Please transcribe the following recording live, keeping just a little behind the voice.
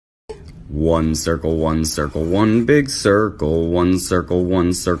One circle, one big circle, one circle,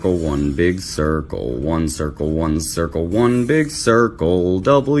 one big circle, one circle, one big circle,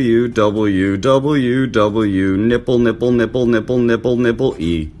 W, W, W, W, nipple, nipple, nipple, nipple, nipple, nipple,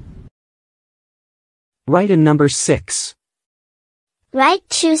 E. Write in number 6. Write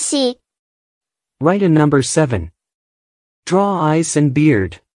 2C. Write in number 7. Draw eyes and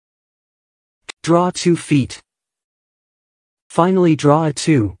beard. Draw 2 feet. Finally draw a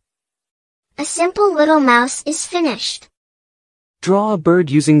 2. A simple little mouse is finished. Draw a bird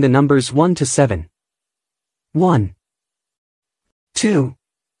using the numbers 1 to 7. 1, 2,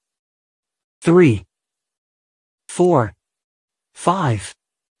 3, 4, 5,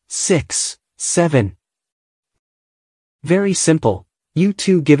 6, 7. Very simple. You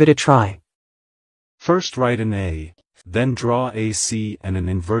too give it a try. First write an A, then draw a C and an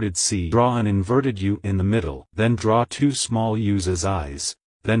inverted C. Draw an inverted U in the middle, then draw 2 small U's as eyes,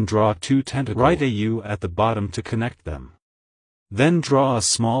 then draw 2 tentacles. Write a U at the bottom to connect them. Then draw a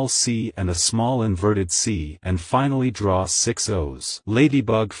small C and a small inverted C, and finally draw 6 O's.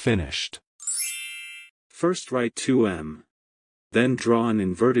 Ladybug finished. First write 2M, then draw an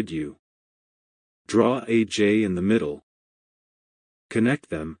inverted U. Draw a J in the middle. Connect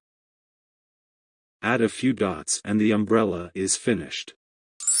them. Add a few dots and the umbrella is finished.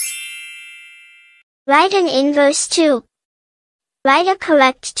 Write an inverse 2. Write a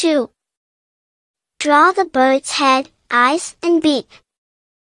correct 2. Draw the bird's head, eyes, and beak.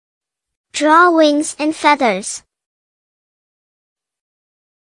 Draw wings and feathers.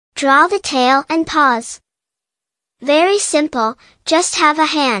 Draw the tail and paws. Very simple, just have a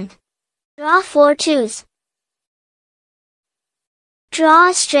hand. Draw 4 2's. Draw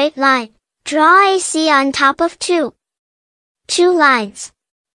a straight line. Draw a C on top of 2. 2 lines.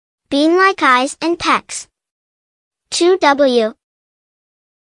 Bean-like eyes and pecks. 2 W.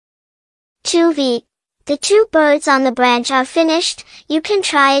 2 V. The 2 birds on the branch are finished, you can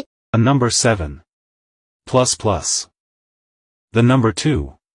try it. A number 7. Plus plus. The number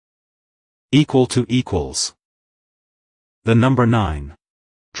 2. Equal to equals. The number 9.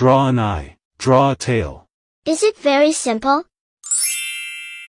 Draw an eye, draw a tail. Is it very simple?